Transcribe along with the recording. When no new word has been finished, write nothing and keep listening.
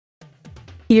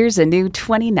Here's a new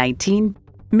 2019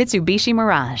 Mitsubishi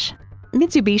Mirage.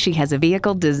 Mitsubishi has a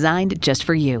vehicle designed just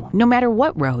for you, no matter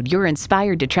what road you're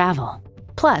inspired to travel.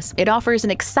 Plus, it offers an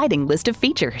exciting list of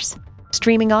features: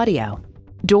 streaming audio,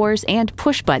 doors and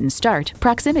push-button start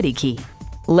proximity key,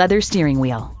 leather steering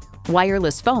wheel,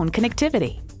 wireless phone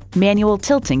connectivity, manual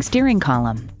tilting steering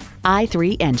column,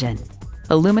 i3 engine,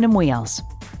 aluminum wheels,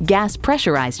 gas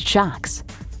pressurized shocks,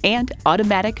 and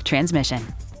automatic transmission.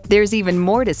 There's even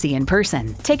more to see in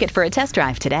person. Take it for a test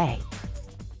drive today.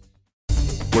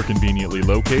 We're conveniently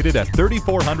located at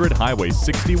 3400 Highway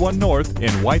 61 North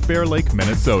in White Bear Lake,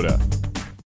 Minnesota.